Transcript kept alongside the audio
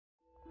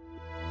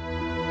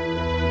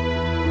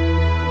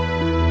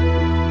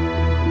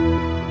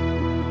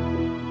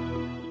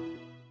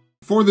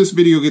before this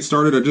video gets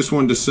started, I just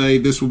wanted to say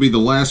this will be the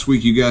last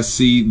week you guys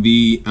see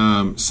the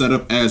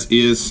setup as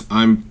is.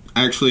 I'm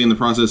actually in the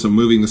process of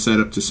moving the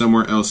setup to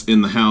somewhere else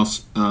in the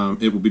house.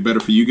 It will be better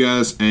for you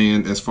guys,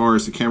 and as far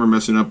as the camera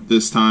messing up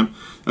this time,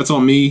 that's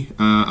on me.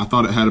 I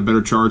thought it had a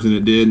better charge than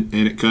it did,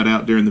 and it cut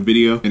out during the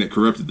video and it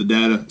corrupted the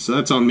data, so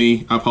that's on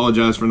me. I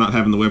apologize for not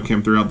having the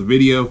webcam throughout the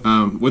video.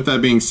 With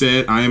that being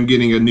said, I am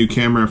getting a new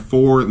camera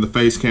for the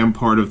face cam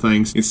part of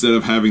things instead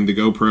of having the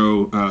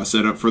GoPro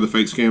set up for the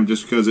face cam,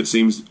 just because it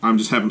seems I'm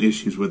just having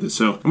issues with it.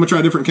 So I'm gonna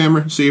try a different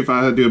camera, see if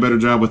I do a better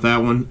job with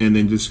that one, and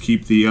then just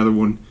keep the other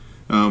one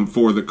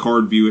for the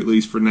card view, at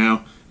least for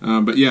now.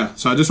 But yeah,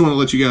 so I just want to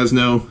let you guys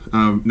know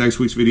next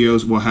week's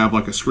videos will have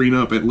like a screen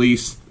up at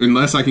least,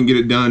 unless I can get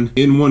it done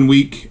in 1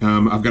 week.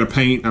 I've got to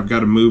paint, I've got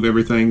to move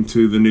everything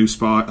to the new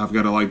spot, I've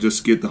got to like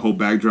just get the whole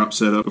backdrop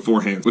set up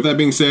beforehand. With that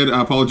being said,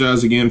 I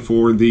apologize again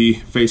for the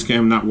face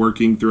cam not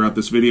working throughout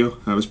this video.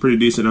 It was pretty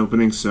decent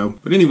opening, so.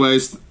 But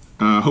anyways,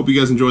 hope you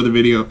guys enjoy the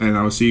video, and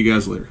I will see you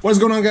guys later. What's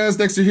going on, guys?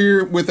 Dexter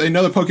here with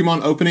another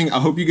Pokemon opening. I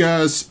hope you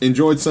guys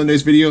enjoyed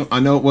Sunday's video. I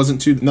know it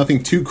wasn't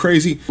nothing too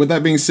crazy. With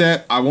that being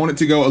said, I wanted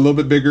to go a little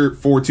bit bigger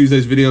for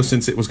Tuesday's video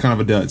since it was kind of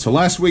a dud. So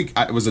last week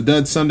it was a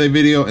dud Sunday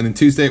video, and then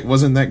Tuesday it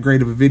wasn't that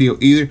great of a video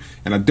either,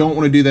 and I don't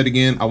want to do that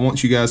again. I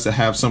want you guys to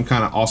have some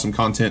kind of awesome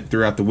content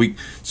throughout the week.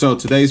 So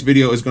today's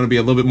video is going to be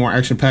a little bit more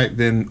action-packed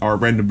than our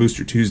Random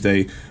Booster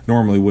Tuesday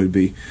normally would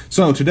be.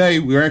 So today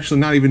we're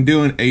actually not even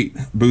doing 8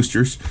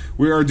 boosters.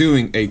 We are doing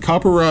a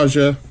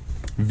Copperajah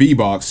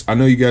V-Box. I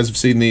know you guys have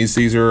seen these.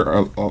 These are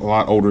a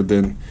lot older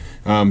than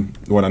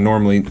what I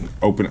normally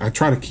open. I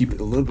try to keep it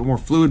a little bit more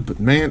fluid,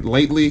 but man,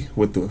 lately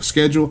with the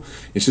schedule,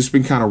 it's just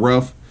been kind of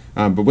rough.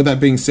 But with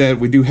that being said,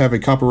 we do have a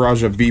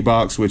Copperajah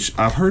V-Box, which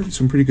I've heard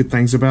some pretty good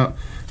things about.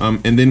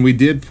 And then we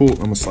did pull, I'm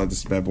gonna slide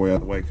this bad boy out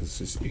of the way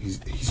because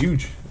he's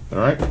huge. All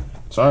right,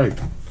 sorry,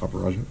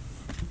 Copperajah.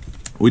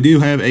 We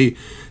do have a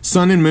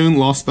Sun and Moon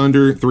Lost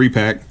Thunder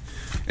 3-pack.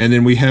 And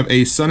then we have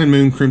a Sun and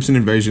Moon Crimson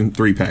Invasion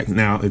 3-pack.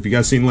 Now, if you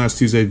guys seen last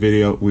Tuesday's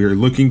video, we are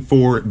looking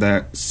for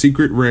that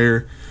secret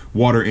rare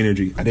water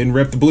energy. I didn't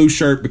rep the blue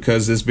shirt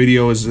because this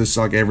video is just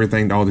like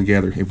everything all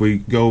together. If we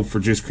go for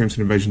just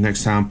Crimson Invasion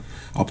next time,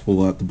 I'll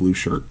pull out the blue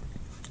shirt.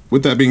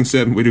 With that being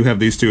said, we do have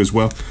these two as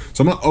well.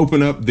 So I'm going to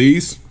open up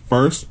these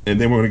first, and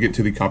then we're going to get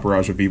to the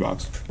Copperajah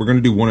V-Box. We're going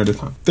to do one at a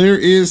time. There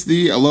is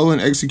the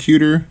Alolan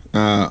Executor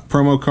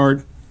promo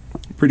card.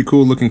 Pretty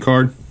cool looking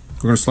card.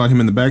 We're going to slide him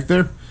in the back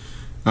there.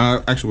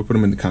 Actually, we'll put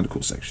them in the kind of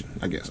cool section,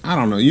 I guess. I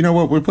don't know. You know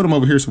what? We'll put them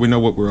over here so we know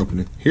what we're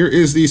opening. Here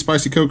is the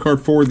Spicy Code card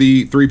for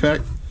the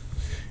 3-pack.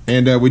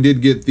 And we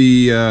did get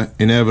the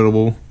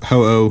inevitable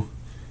Ho-Oh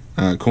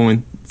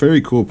coin.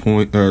 Very cool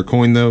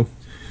coin, though.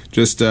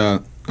 Just, I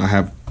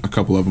have a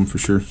couple of them for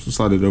sure. So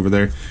slide it over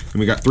there. And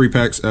we got 3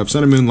 packs of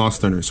Sun and Moon Lost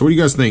Thunder. So what do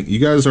you guys think? You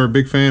guys are a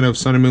big fan of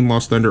Sun and Moon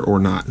Lost Thunder or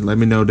not? Let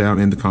me know down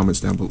in the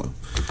comments down below.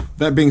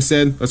 That being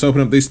said, let's open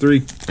up these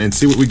 3 and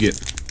see what we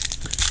get.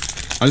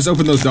 I just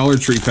opened those Dollar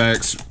Tree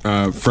packs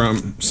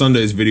from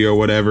Sunday's video or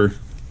whatever,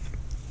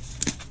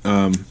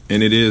 and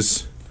it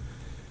is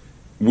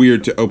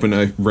weird to open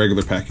a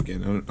regular pack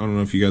again. I don't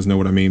know if you guys know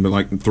what I mean, but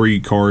like 3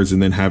 cards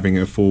and then having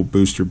a full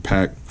booster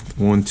pack.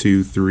 1,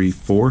 2, 3,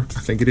 4, I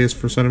think it is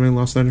for Sun and Moon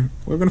Lost Thunder.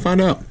 We're going to find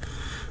out.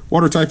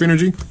 Water type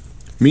energy,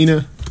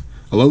 Mina,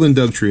 Alolan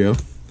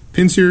Dugtrio,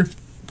 Pinsir,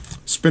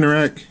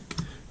 Spinarak,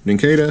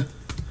 Nincada,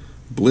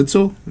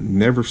 Blitzel,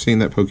 never seen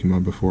that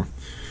Pokemon before,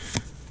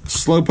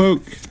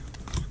 Slowpoke,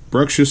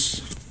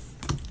 Bruxish,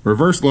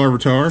 Reverse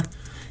Larvitar.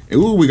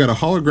 Ooh, we got a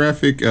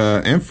holographic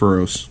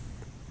Ampharos.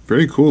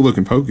 Very cool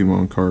looking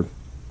Pokemon card.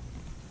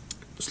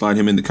 Slide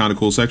him in the kind of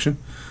cool section.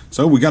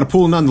 So we got a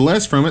pull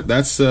nonetheless from it.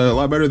 That's a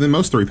lot better than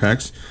most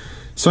 3-packs.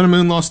 Sun and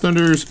Moon Lost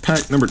Thunder's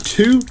pack number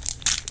 2.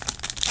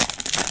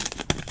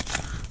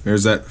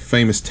 There's that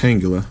famous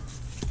Tangela.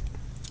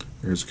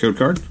 There's a code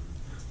card.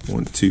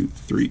 1, 2,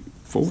 3,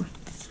 4.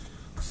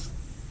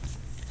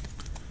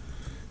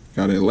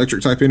 Got an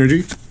electric type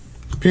energy.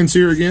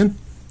 Pinsir again.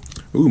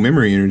 Ooh,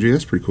 memory energy.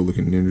 That's pretty cool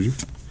looking energy.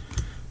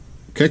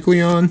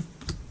 Kecleon,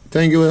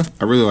 Tangela.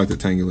 I really like the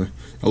Tangela.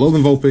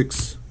 Alolan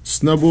Vulpix,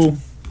 Snubbull,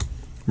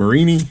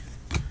 Marini,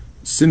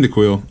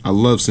 Cyndaquil. I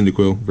love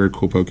Cyndaquil. Very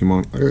cool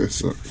Pokemon.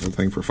 It's a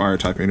thing for fire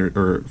type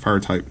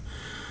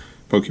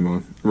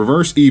Pokemon.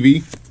 Reverse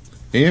Eevee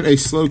and a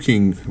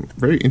Slowking.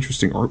 Very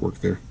interesting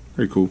artwork there.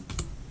 Very cool.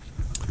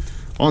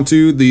 On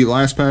to the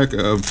last pack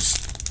of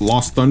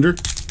Lost Thunder.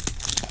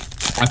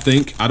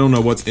 I don't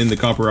know what's in the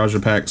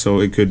Copperajah pack,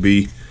 so it could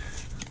be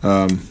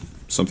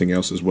something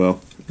else as well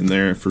in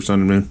there for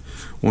Sun and Moon.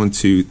 1,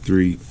 2,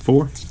 3,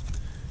 4.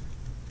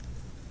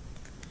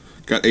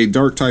 Got a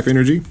Dark type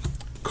energy,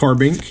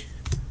 Carbink,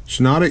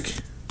 Shiinotic,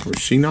 or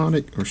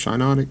Shiinotic.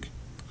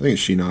 I think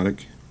it's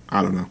Shiinotic.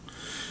 I don't know.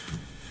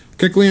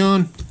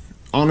 Kecleon,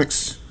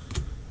 Onix,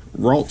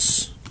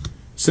 Ralts,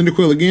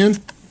 Cyndaquil again,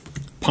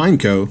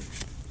 Pineco,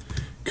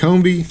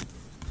 Combee,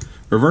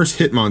 Reverse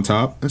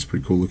Hitmontop. That's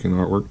pretty cool looking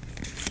artwork.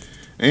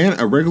 And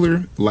a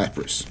regular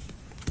Lapras.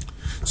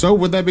 So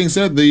with that being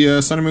said,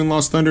 the Sun and Moon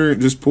Lost Thunder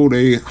just pulled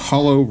a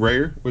holo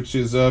rare, which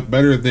is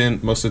better than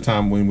most of the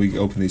time when we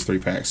open these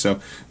 3-packs. So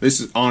this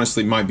is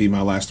honestly might be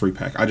my last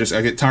 3-pack. I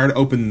get tired of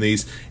opening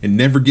these and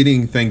never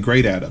getting anything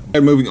great out of them.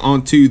 And moving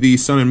on to the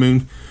Sun and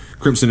Moon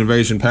Crimson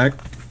Invasion pack.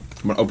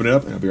 I'm gonna open it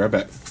up and I'll be right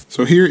back.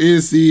 So here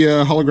is the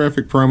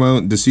holographic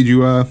promo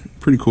Decidueye.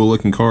 Pretty cool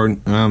looking card.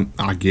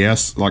 I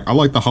guess like I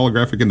like the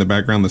holographic in the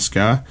background, the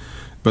sky,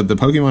 but the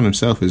Pokemon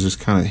himself is just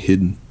kind of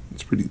hidden.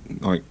 It's pretty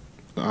like.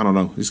 I don't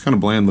know. He's kind of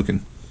bland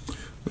looking.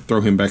 I'll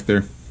throw him back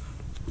there.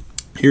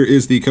 Here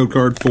is the code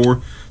card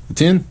for the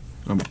 10.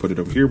 I'm going to put it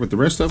over here with the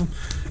rest of them.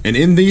 And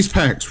in these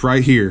packs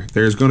right here,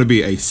 there's going to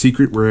be a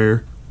secret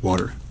rare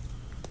water.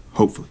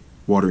 Hopefully.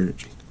 Water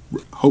energy.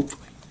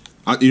 Hopefully.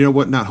 You know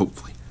what? Not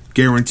hopefully.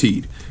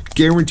 Guaranteed.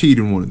 Guaranteed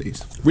in one of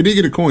these. We did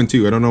get a coin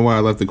too. I don't know why I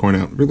left the coin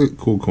out. Really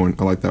cool coin.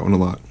 I like that one a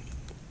lot.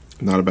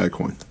 Not a bad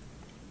coin.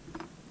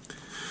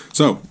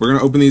 So, we're going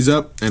to open these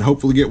up and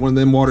hopefully get one of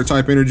them water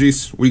type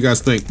energies. What do you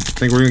guys think?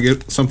 Think we're going to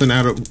get something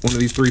out of one of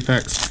these 3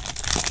 packs?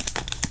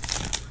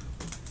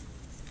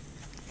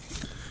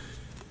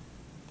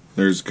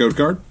 There's a code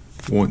card.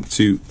 1,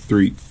 2,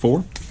 3,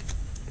 4.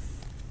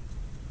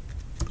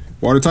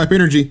 Water type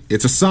energy.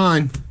 It's a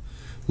sign.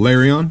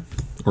 Larion.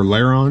 Or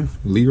Lairon.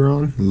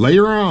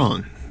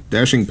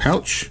 Dashing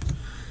Pouch.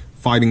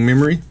 Fighting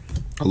Memory.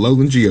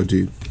 Alolan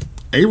Geodude.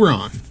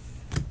 Aron.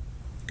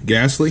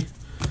 Ghastly.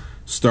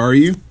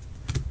 Staryu.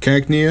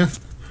 Cacnea,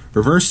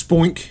 Reverse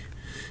Spoink,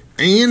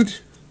 and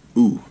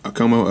a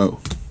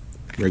Como-O.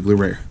 Regular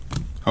rare.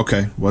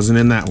 Okay, wasn't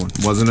in that one.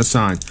 Wasn't a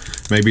sign.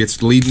 Maybe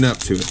it's leading up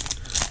to it.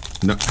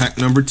 No, pack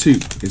number 2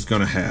 is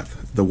going to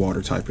have the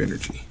water type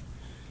energy.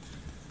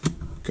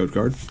 Code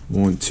card.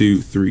 1,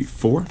 2, 3,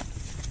 4.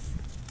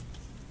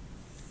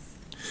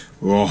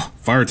 Oh,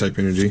 fire type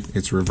energy.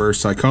 It's Reverse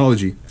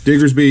Psychology.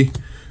 Diggersby,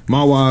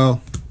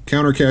 Mawile,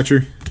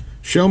 Countercatcher,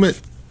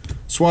 Shelmet,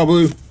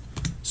 Swablu,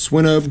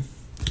 Swinub,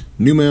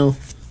 Numel,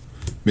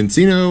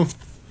 Mincino,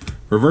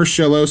 Reverse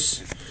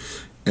Shellos,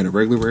 and a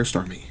regular rare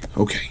Starmie.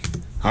 Okay.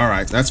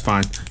 Alright, that's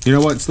fine. You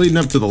know what? It's leading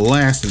up to the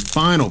last and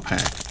final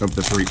pack of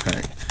the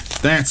 3-pack.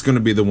 That's going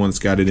to be the one that's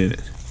got it in it.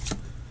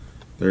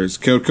 There's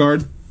code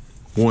card.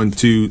 1,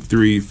 2,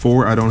 3,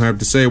 4. I don't have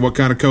to say what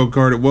kind of code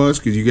card it was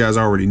because you guys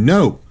already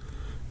know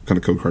what kind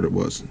of code card it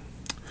was.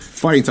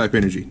 Fighting type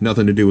energy.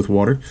 Nothing to do with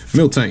water.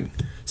 Miltank.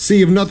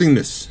 Sea of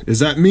Nothingness. Does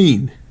that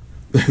mean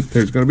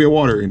there's going to be a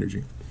water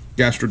energy?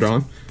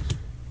 Gastrodon.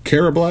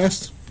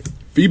 Carablast,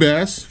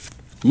 Feebas,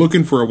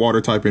 looking for a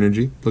water type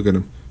energy. Look at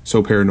him,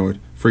 so paranoid,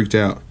 freaked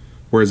out.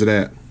 Where is it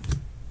at?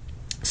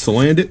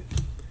 Salandit,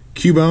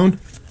 Cubone,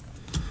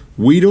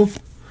 Weedle,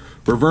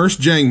 Reverse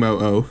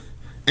Jangmo-O,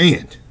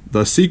 and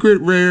the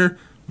secret rare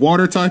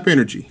water type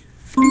energy.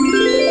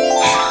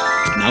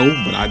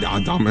 No, but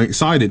I'm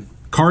excited.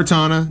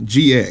 Kartana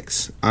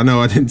GX. I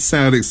know I didn't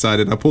sound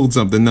excited. I pulled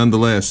something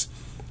nonetheless.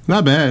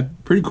 Not bad.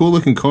 Pretty cool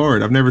looking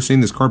card. I've never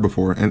seen this card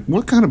before. And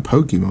what kind of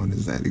Pokemon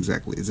is that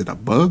exactly? Is it a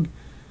bug?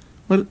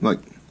 What, like,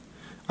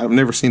 I've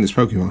never seen this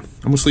Pokemon.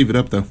 I'm going to sleeve it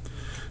up, though.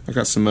 I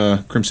got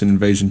some Crimson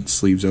Invasion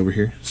sleeves over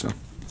here, so.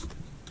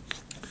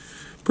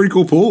 Pretty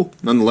cool pull.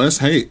 Nonetheless,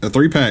 hey, a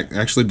 3-pack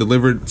actually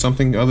delivered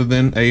something other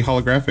than a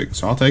holographic,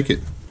 so I'll take it.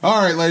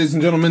 Alright, ladies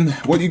and gentlemen,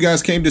 what you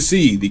guys came to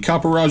see, the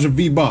Copperajah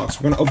V-Box.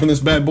 We're going to open this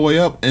bad boy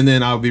up, and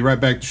then I'll be right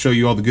back to show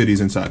you all the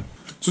goodies inside.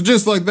 So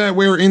just like that,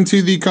 we're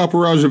into the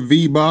Copperajah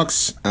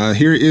V-Box.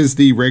 Here is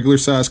the regular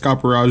size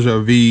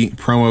Copperajah V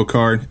promo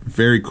card.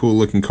 Very cool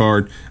looking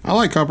card. I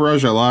like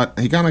Copperajah a lot.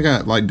 He kind of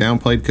got like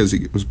downplayed because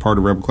he was part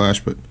of Rebel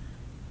Clash, but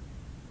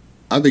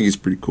I think he's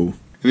pretty cool.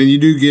 And then you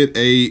do get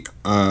a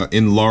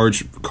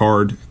enlarged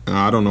card.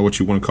 I don't know what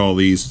you want to call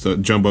these, the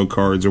jumbo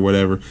cards or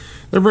whatever.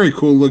 They're very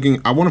cool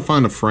looking. I want to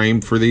find a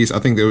frame for these. I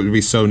think it would be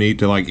so neat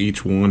to like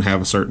each one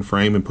have a certain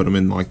frame and put them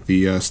in like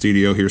the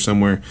studio here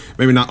somewhere.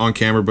 Maybe not on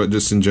camera, but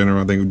just in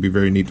general, I think it would be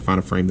very neat to find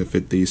a frame that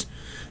fit these.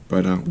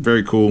 But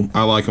very cool.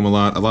 I like them a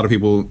lot. A lot of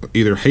people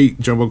either hate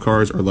jumbo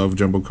cards or love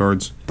jumbo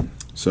cards.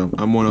 So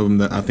I'm one of them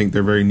that I think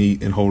they're very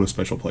neat and hold a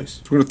special place.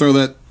 So we're going to throw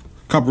that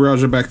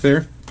Copperajah back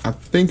there. I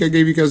think I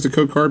gave you guys the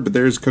code card, but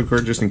there's a code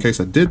card just in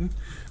case I didn't.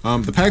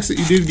 The packs that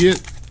you did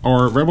get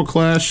are Rebel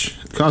Clash,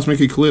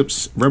 Cosmic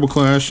Eclipse, Rebel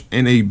Clash,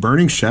 and a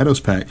Burning Shadows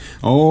pack.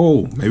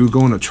 Oh, maybe we'll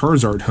go on a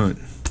Charizard hunt.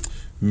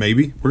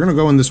 Maybe. We're going to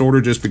go in this order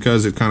just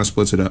because it kind of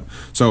splits it up.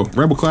 So,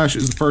 Rebel Clash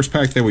is the first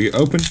pack that we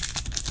open.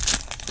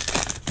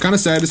 Kind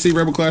of sad to see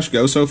Rebel Clash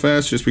go so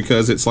fast just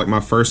because it's like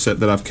my first set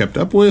that I've kept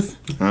up with.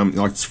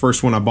 Like it's the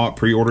first one I bought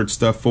pre-ordered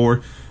stuff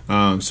for.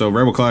 So,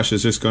 Rebel Clash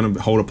is just going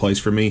to hold a place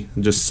for me.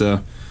 Just,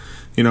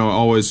 you know, I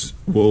always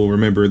will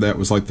remember that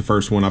was like the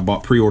first one I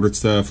bought pre-ordered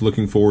stuff,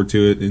 looking forward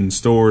to it in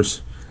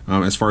stores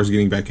as far as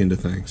getting back into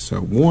things. So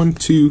 1,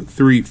 2,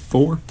 3,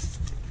 4.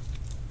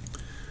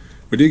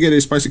 We did get a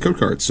spicy code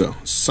card. So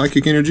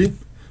Psychic Energy,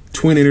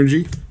 Twin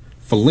Energy,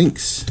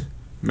 Phalanx,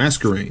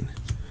 Masquerain,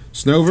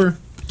 Snover,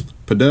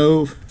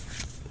 Pidove,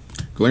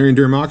 Galarian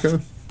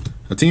Darmanitan,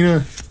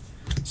 Hatenna,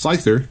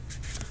 Scyther,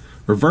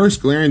 Reverse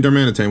Galarian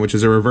Darmanitan, which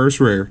is a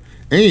reverse rare,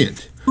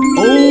 and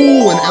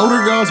oh, an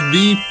Elder Goss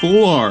V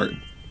Full Art.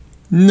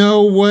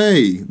 No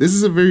way. This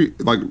is a very,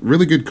 like,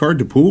 really good card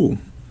to pull.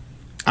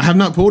 I have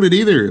not pulled it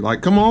either.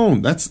 Like, come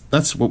on.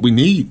 That's what we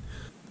need.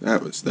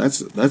 That's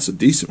a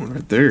decent one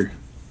right there.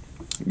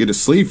 Get a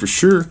sleeve for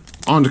sure.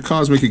 On to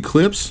Cosmic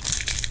Eclipse.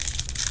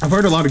 I've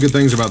heard a lot of good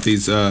things about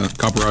these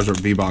Copperajah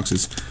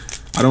V-Boxes.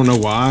 I don't know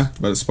why,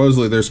 but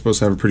supposedly they're supposed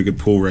to have a pretty good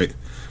pull rate.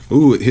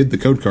 Ooh, it hid the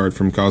code card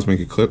from Cosmic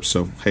Eclipse,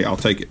 so hey, I'll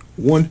take it.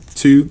 1,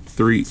 2,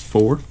 3,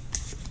 4.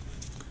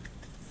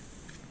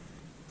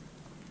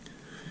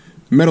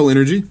 Metal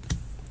Energy,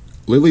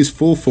 Lily's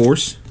Full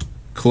Force,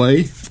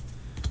 Clay,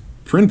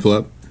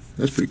 Prinplup,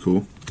 that's pretty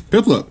cool,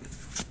 Piplup,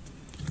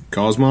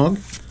 Cosmog,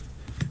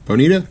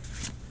 Ponyta,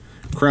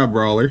 Crab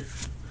Brawler,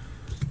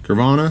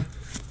 Carvana,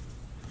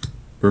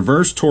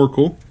 Reverse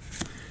Torkoal,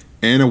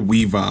 and a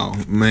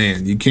Weavile.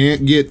 Man, you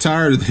can't get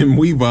tired of them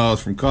Weaviles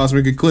from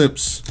Cosmic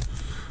Eclipse.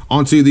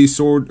 Onto the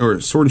Sword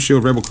and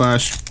Shield Rebel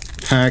Clash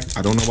pack.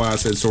 I don't know why I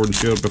said Sword and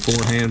Shield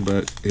beforehand,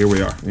 but here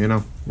we are. You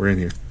know, we're in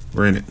here.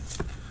 We're in it.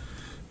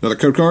 Another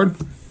code card.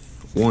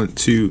 1,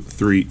 2,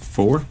 3,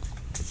 4. What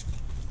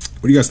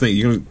do you guys think?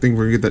 You gonna think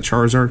we're gonna get that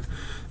Charizard?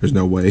 There's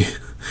no way.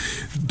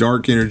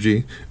 Dark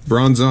Energy,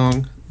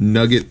 Bronzong,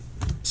 Nugget,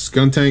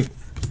 Skuntank,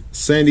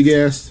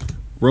 Sandygast,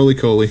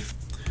 Roly-Coly,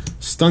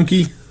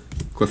 Stunky,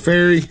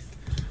 Clefairy,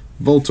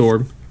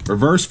 Voltorb,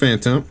 Reverse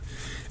Phantom,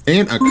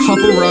 and a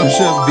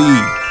Copperajah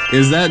V.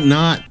 Is that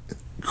not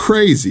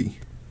crazy?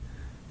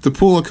 To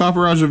pull a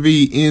Copperajah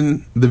V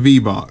in the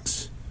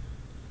V-Box.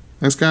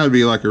 That's got to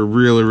be like a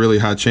really, really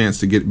high chance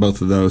to get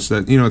both of those.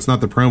 That, you know, it's not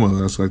the promo,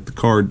 that's like the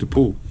card to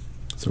pull.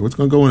 So it's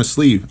going to go in a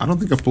sleeve. I don't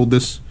think I've pulled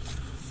this.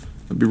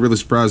 I'd be really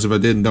surprised if I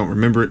did and don't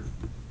remember it.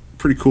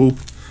 Pretty cool.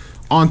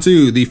 On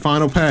to the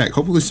final pack.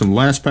 Hopefully some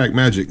last pack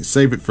magic.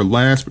 Save it for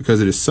last because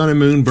it is Sun and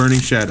Moon Burning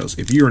Shadows.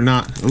 If you are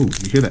not... Oh,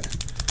 you hear that?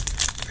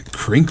 That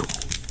crinkle.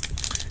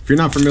 If you're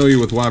not familiar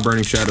with why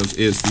Burning Shadows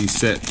is the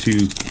set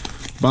to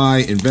buy,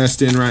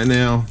 invest in right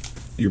now,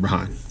 you're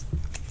behind.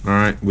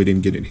 Alright, we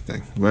didn't get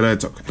anything, but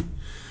that's okay.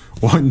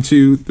 1,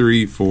 2,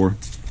 3, 4.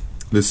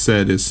 This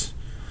set is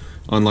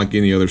unlike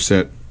any other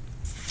set.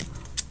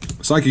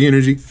 Psychic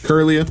Energy,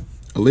 Kirlia,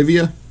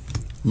 Olivia,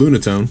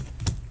 Lunatone,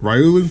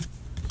 Riolu,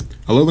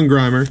 Alolan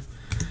Grimer,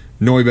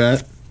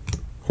 Noibat,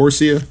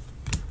 Horsia,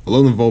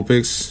 Alolan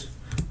Vulpix,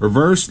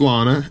 Reverse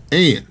Lana,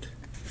 and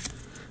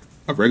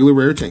a regular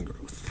rare Tangrowth.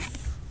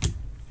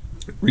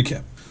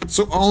 Recap.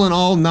 So all in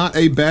all, not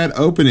a bad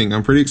opening.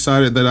 I'm pretty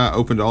excited that I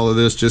opened all of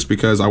this just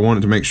because I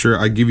wanted to make sure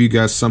I give you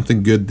guys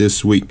something good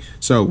this week.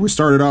 So we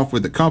started off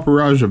with the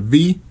Copperajah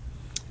V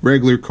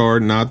regular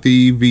card, not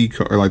the V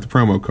card, or like the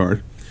promo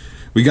card.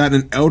 We got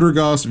an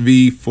Eldergoss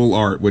V full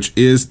art, which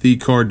is the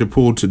card to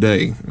pull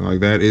today. Like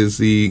that is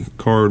the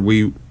card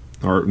we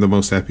are the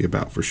most happy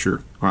about for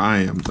sure. Or I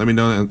am. Let me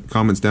know in the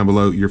comments down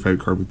below your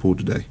favorite card we pulled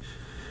today.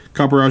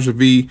 Copperajah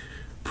V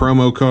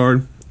promo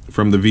card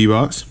from the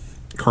V-Box.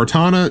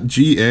 Kartana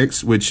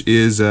GX, which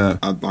is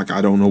like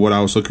I don't know what I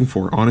was looking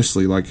for,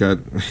 honestly. Like I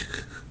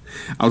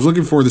was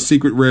looking for the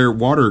secret rare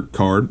water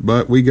card,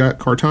 but we got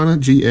Kartana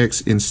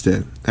GX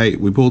instead. Hey,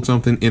 we pulled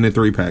something in a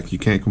 3-pack. You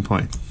can't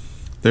complain.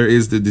 There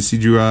is the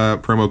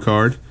Decidueye promo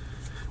card.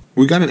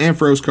 We got an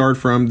Ampharos card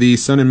from the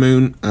Sun and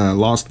Moon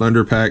Lost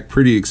Thunder pack.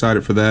 Pretty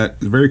excited for that.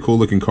 It's a very cool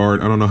looking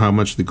card. I don't know how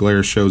much the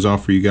glare shows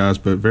off for you guys,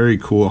 but very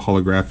cool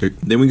holographic.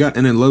 Then we got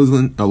an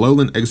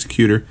Alolan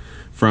Executor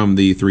from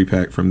the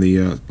 3-pack from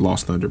the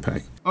Lost Thunder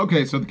pack.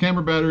 Okay, so the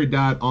camera battery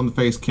died on the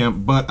face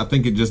cam, but I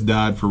think it just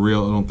died for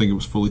real. I don't think it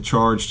was fully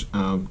charged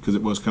because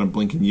it was kind of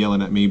blinking,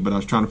 yelling at me, but I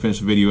was trying to finish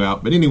the video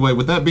out. But anyway,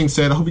 with that being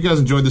said, I hope you guys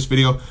enjoyed this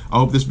video. I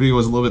hope this video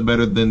was a little bit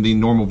better than the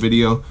normal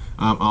video.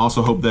 I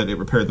also hope that it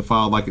repaired the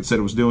file like it said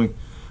it was doing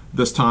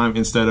this time,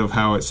 instead of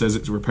how it says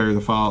it to repair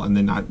the file and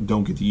then I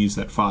don't get to use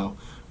that file.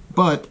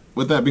 But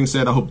with that being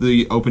said, I hope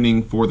the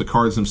opening for the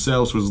cards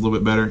themselves was a little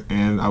bit better,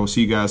 and I will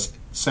see you guys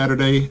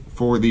Saturday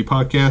for the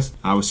podcast.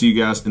 I will see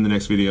you guys in the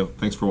next video.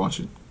 Thanks for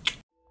watching.